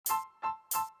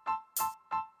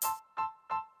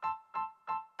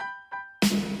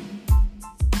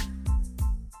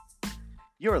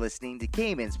You're listening to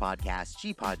Cayman's podcast,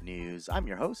 G-Pod News. I'm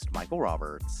your host, Michael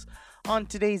Roberts. On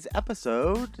today's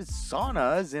episode,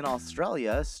 saunas in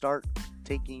Australia start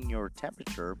taking your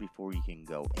temperature before you can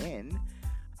go in,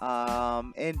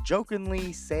 and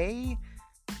jokingly say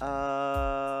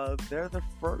they're the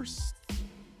first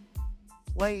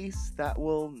place that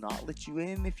will not let you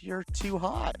in if you're too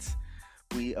hot.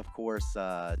 We, of course,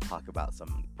 talk about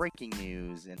some breaking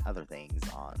news and other things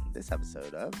on this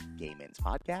episode of Cayman's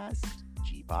podcast,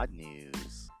 G-Pod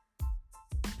News.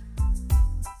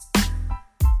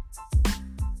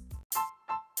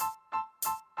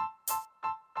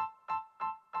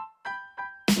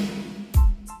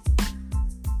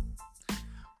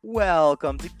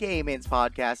 Welcome to Cayman's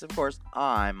podcast. Of course,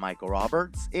 I'm Michael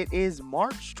Roberts. It is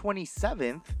March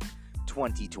 27th,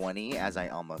 2020, as I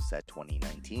almost said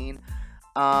 2019.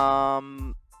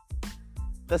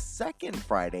 The second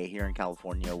Friday here in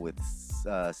California with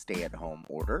stay-at-home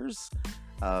orders.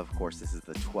 Of course, this is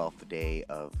the 12th day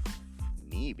of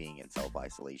me being in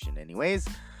self-isolation anyways.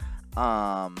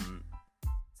 But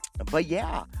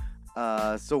yeah,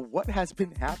 so what has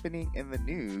been happening in the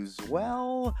news?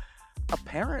 Well,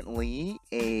 apparently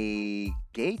a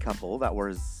gay couple that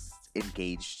was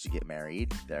engaged to get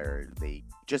married, they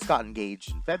just got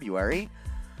engaged in February.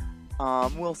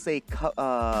 We'll say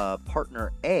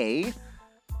partner A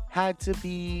had to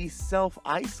be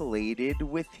self-isolated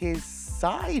with his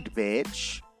side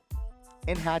bitch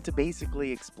and had to basically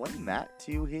explain that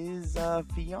to his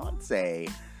fiance,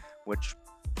 which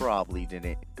probably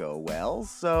didn't go well.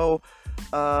 So,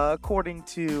 according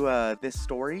to this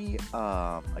story,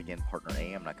 again, partner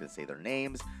A, I'm not going to say their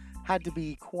names, had to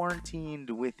be quarantined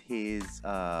with his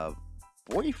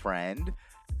boyfriend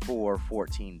for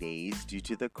 14 days due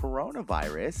to the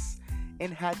coronavirus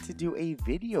and had to do a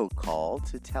video call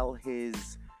to tell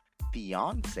his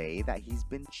fiance that he's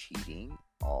been cheating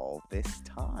all this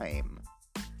time.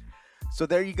 So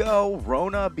there you go.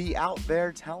 Rona be out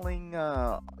there telling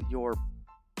your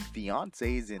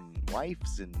fiancés and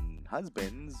wives and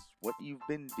husbands what you've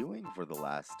been doing for the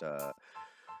last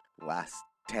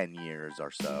 10 years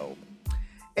or so.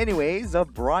 Anyways,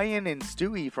 Brian and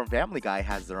Stewie from Family Guy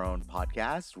has their own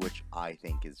podcast, which I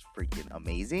think is freaking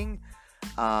amazing.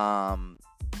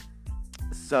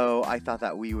 So I thought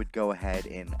that we would go ahead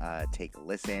and take a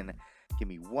listen. Give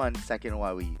me 1 second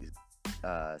while we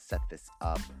set this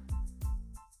up.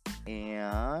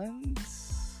 And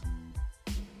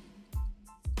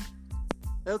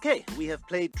Okay, we have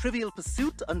played Trivial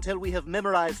Pursuit until we have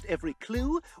memorized every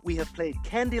clue. We have played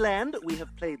Candyland. We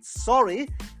have played Sorry.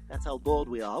 That's how bored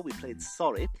we are. We played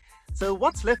Sorry. So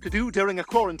what's left to do during a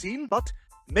quarantine but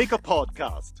make a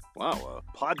podcast? Wow,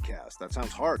 a podcast? That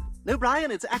sounds hard. No,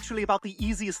 Brian, it's actually about the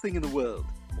easiest thing in the world.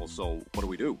 Well, so what do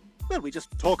we do? Well, we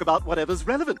just talk about whatever's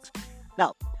relevant.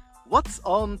 Now, what's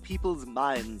on people's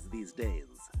minds these days?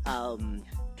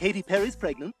 Katy Perry's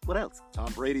pregnant. What else?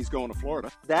 Tom Brady's going to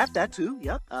Florida. That too,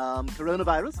 yep.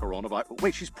 Coronavirus. Coronavirus.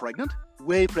 Wait, she's pregnant?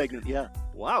 Way pregnant, yeah.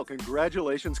 Wow,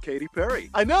 congratulations, Katy Perry.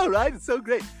 I know, right? It's so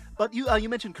great. But you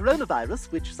mentioned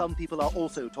coronavirus, which some people are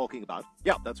also talking about.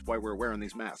 Yeah, that's why we're wearing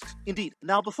these masks. Indeed.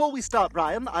 Now, before we start,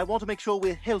 Brian, I want to make sure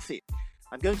we're healthy.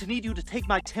 I'm going to need you to take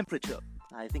my temperature.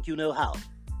 I think you know how.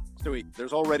 Stewie,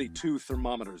 there's already 2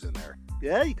 thermometers in there.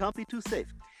 Yeah, you can't be too safe.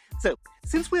 So,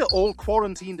 since we're all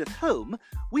quarantined at home,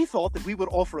 we thought that we would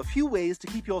offer a few ways to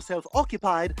keep yourself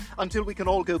occupied until we can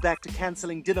all go back to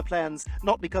cancelling dinner plans,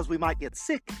 not because we might get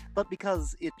sick, but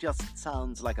because it just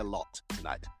sounds like a lot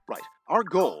tonight. Right. Our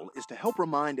goal is to help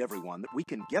remind everyone that we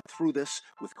can get through this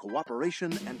with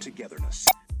cooperation and togetherness.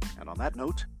 And on that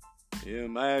note,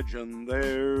 imagine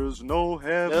there's no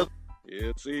heaven. Nope.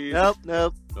 It's easy. Nope.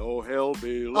 No hell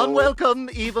below. Unwelcome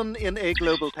even in a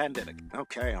global pandemic.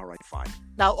 Okay, all right, fine.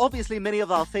 Now, obviously, many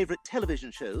of our favorite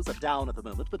television shows are down at the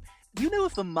moment, but do you know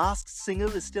if The Masked Singer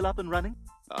is still up and running?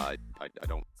 I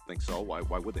don't think so. Why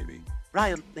would they be?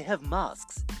 Ryan, they have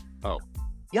masks. Oh.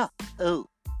 Yeah. Oh.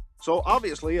 So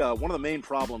obviously, one of the main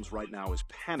problems right now is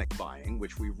panic buying,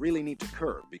 which we really need to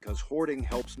curb because hoarding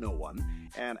helps no one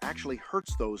and actually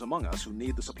hurts those among us who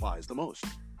need the supplies the most.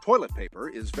 Toilet paper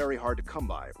is very hard to come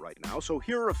by right now, so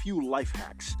here are a few life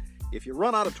hacks. If you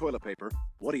run out of toilet paper,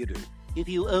 what do? If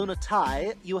you own a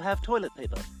tie, you have toilet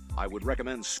paper. I would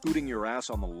recommend scooting your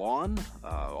ass on the lawn.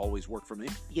 Always worked for me.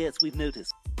 Yes, we've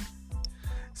noticed.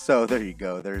 so there you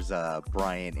go. There's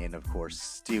Brian and of course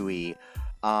Stewie.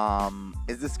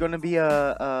 Is this going to be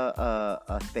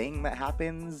a thing that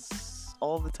happens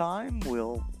all the time?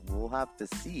 We'll have to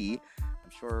see.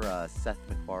 I'm sure Seth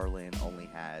MacFarlane only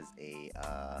has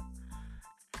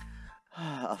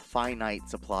a finite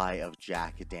supply of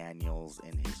Jack Daniels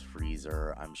in his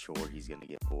freezer. I'm sure he's going to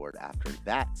get bored after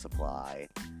that supply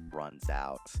runs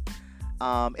out.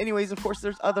 Anyways, of course,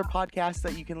 there's other podcasts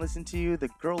that you can listen to. The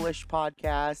Girlish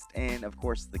podcast, and of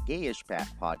course, the Gayish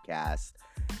podcast,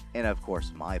 and of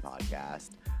course, my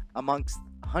podcast, amongst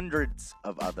hundreds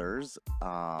of others.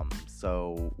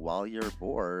 So while you're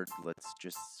bored, let's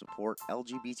just support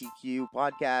LGBTQ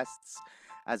podcasts,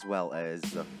 as well as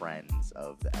the friends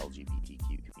of the LGBTQ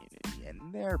community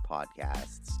and their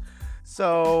podcasts.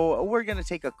 So we're going to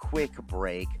take a quick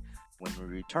break. When we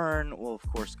return, we'll of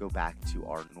course go back to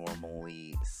our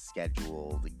normally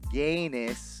scheduled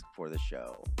gayness for the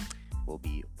show. We'll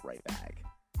be right back.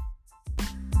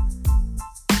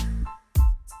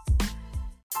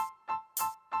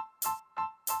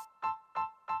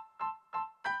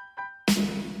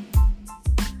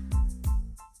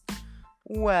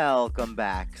 Welcome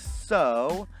back.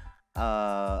 So,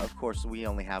 of course, we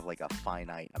only have like a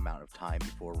finite amount of time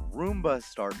before Roomba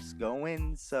starts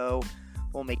going, so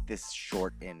we'll make this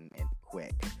short and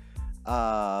quick.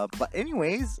 But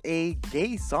anyways, a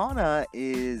gay sauna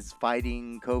is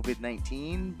fighting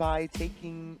COVID-19 by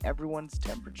taking everyone's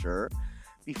temperature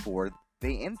before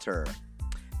they enter.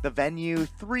 The venue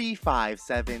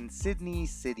 357 Sydney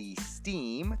City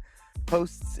Steam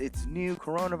posts its new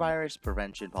coronavirus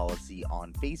prevention policy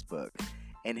on Facebook,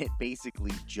 and it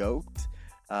basically joked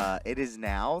it is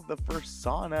now the first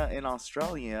sauna in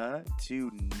Australia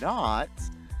to not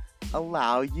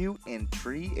allow you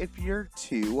entry if you're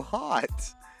too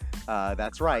hot.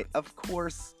 That's right. Of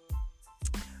course,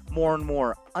 more and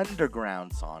more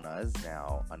underground saunas,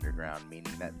 now underground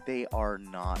meaning that they are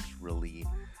not really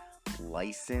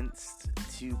licensed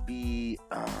to be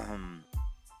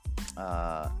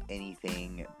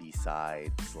anything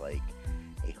besides like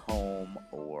a home,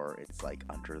 or it's like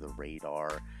under the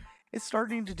radar. It's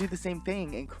starting to do the same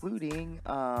thing, including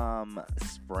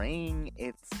spraying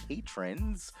its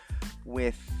patrons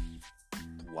with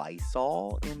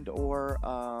Lysol and or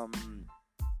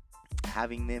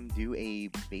having them do a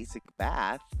basic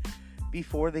bath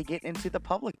before they get into the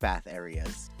public bath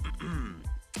areas.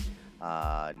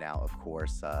 Now, of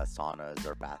course, saunas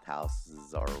or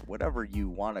bathhouses or whatever you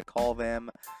want to call them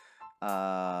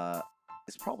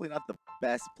is probably not the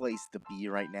best place to be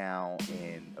right now.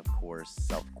 And, of course,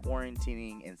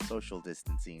 self-quarantining and social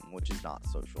distancing, which is not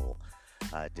social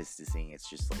distancing. It's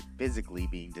just like physically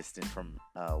being distant from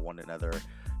one another,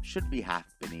 should be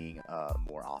happening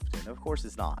more often. Of course,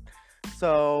 it's not.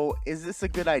 So, is this a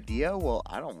good idea? Well,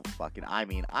 I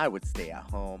mean, I would stay at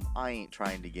home. I ain't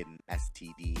trying to get an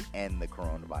STD and the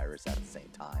coronavirus at the same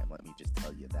time. Let me just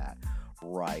tell you that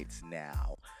right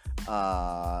now.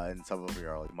 And some of you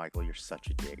are like, Michael, you're such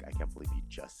a dick. I can't believe you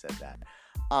just said that.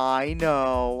 I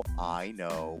know,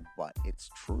 but it's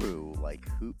true.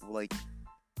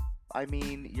 I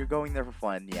mean, you're going there for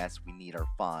fun. Yes, we need our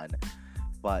fun.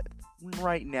 But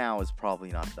right now is probably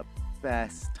not the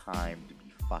best time to be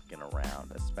fucking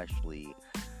around, especially,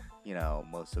 you know,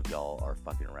 most of y'all are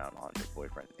fucking around on your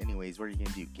boyfriend. Anyways, what are you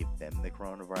gonna do? Give them the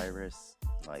coronavirus?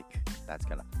 Like, that's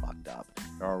kind of fucked up.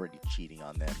 You're already cheating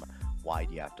on them. Why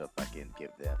do you have to fucking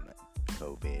give them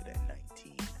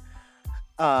COVID-19?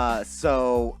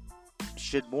 So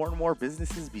should more and more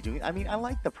businesses be doing? I mean, I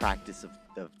like the practice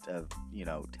of you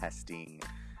know, testing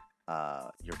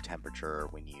your temperature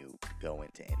when you go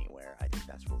into anywhere. I think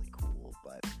that's really cool,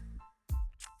 but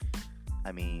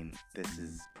I mean, this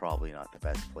is probably not the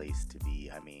best place to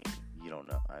be. I mean, you don't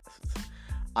know.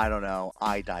 I don't know.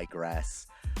 I digress.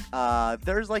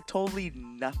 There's like totally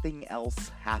nothing else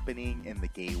happening in the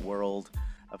gay world.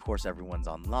 Of course, everyone's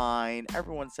online.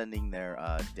 Everyone's sending their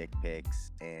dick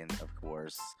pics. And of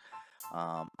course,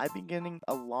 I've been getting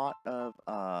a lot of,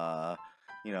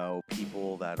 you know,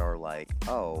 people that are like,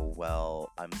 oh,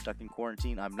 well, I'm stuck in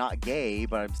quarantine. I'm not gay,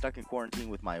 but I'm stuck in quarantine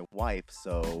with my wife.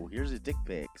 So here's a dick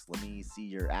pics. Let me see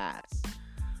your ass.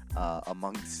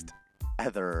 Amongst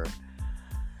other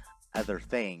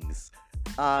things.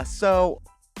 So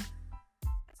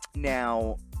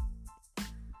now,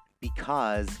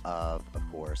 because of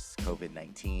course,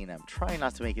 COVID-19, I'm trying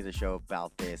not to make it a show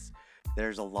about this.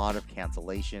 There's a lot of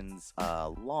cancellations.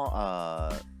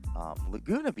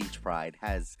 Laguna Beach Pride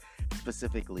has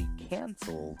specifically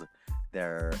canceled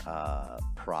their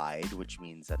Pride, which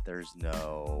means that there's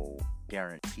no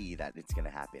guarantee that it's going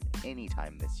to happen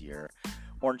anytime this year.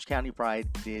 Orange County Pride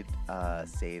did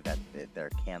say that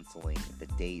they're canceling the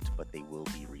date, but they will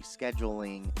be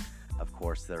rescheduling. Of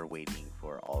course, they're waiting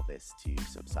for all this to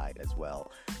subside as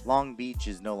well. Long Beach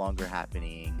is no longer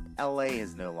happening. LA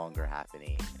is no longer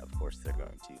happening. Of course, they're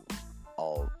going to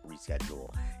all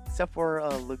reschedule. except for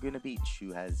Laguna Beach,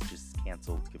 who has just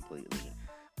canceled completely,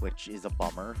 which is a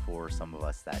bummer for some of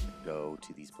us that go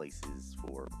to these places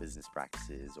for business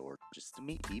practices or just to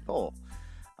meet people.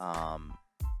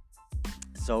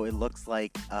 So it looks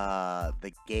like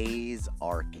the gays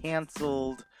are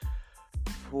canceled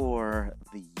for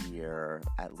the year,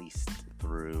 at least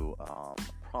through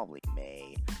probably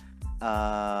May.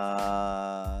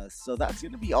 So that's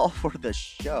going to be all for the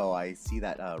show. I see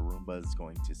that Roomba is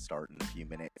going to start in a few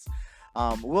minutes.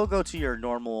 We'll go to your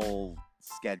normal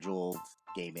scheduled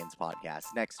Game Ins podcast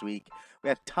next week. We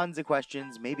have tons of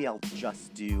questions. Maybe I'll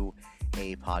just do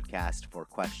a podcast for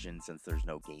questions since there's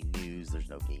no gay news, there's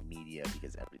no gay media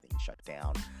because everything's shut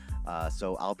down.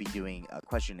 So I'll be doing a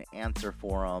question and answer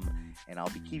forum, and I'll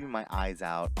be keeping my eyes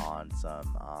out on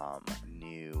some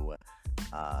new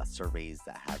surveys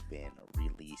that have been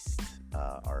released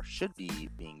or should be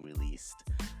being released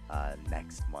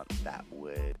next month that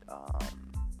would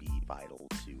be vital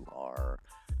to our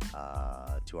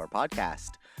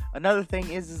podcast. Another thing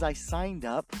is I signed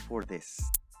up for this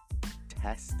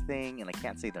test thing, and I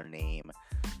can't say their name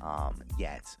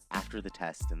yet after the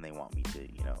test, and they want me to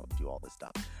do all this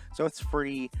stuff, so it's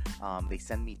free. They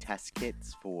send me test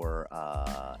kits for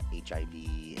HIV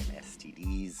and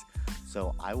STDs,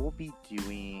 so I will be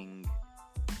doing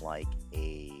like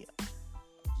a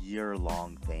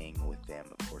year-long thing with them.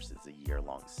 Of course, it's a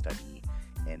year-long study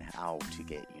in how to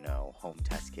get home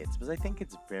test kits, because I think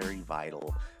it's very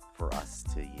vital for us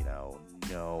to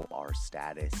know our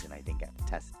status. And I think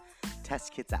test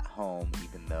kits at home,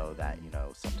 even though that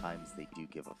sometimes they do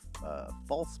give a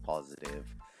false positive,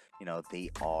 they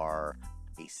are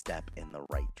a step in the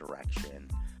right direction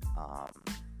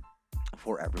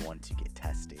for everyone to get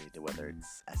tested, whether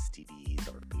it's STDs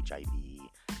or HIV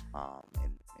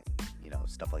and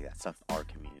stuff like that, stuff our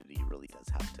community really does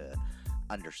have to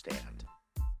understand.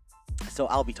 So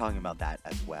I'll be talking about that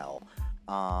as well.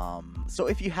 So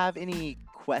if you have any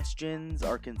questions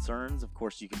or concerns, of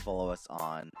course you can follow us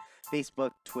on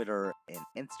Facebook, Twitter, and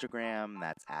Instagram.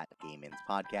 That's at Game Ins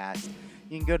Podcast.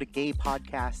 You can go to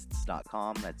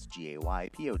gaypodcasts.com. That's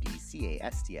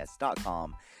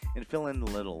GAYPODCASTS.com and fill in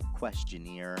the little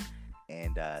questionnaire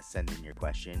and send in your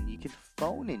question. You can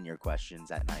phone in your questions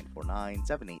at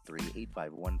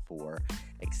 949-783-8514,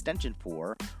 extension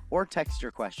 4, or text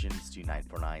your questions to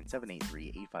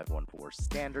 949-783-8514.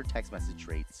 Standard text message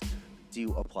rates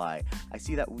do apply. I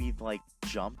see that we've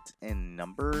jumped in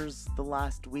numbers the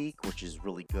last week, which is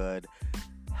really good.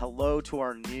 Hello to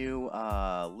our new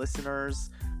listeners.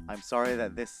 I'm sorry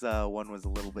that this one was a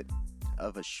little bit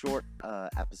of a short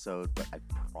episode, but I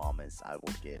promise I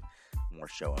will get more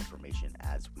show information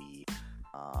as we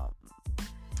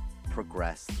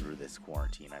progress through this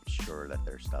quarantine. I'm sure that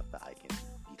there's stuff that I can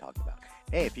be talking about.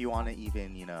 Hey, if you want to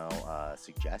even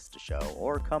suggest a show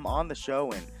or come on the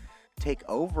show and take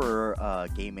over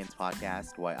Game Ins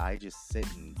Podcast while I just sit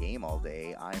and game all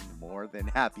day, I'm more than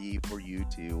happy for you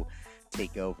to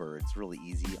take over. It's really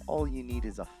easy. All you need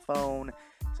is a phone,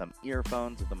 some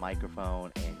earphones with a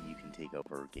microphone, and you can take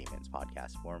over Game Ins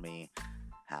Podcast for me.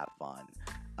 Have fun.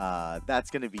 That's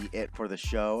going to be it for the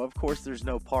show. Of course, there's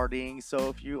no partying, so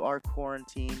if you are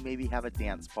quarantined, maybe have a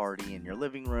dance party in your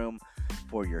living room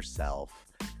for yourself.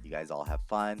 You guys all have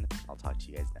fun. I'll talk to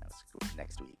you guys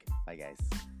next week. Bye, guys.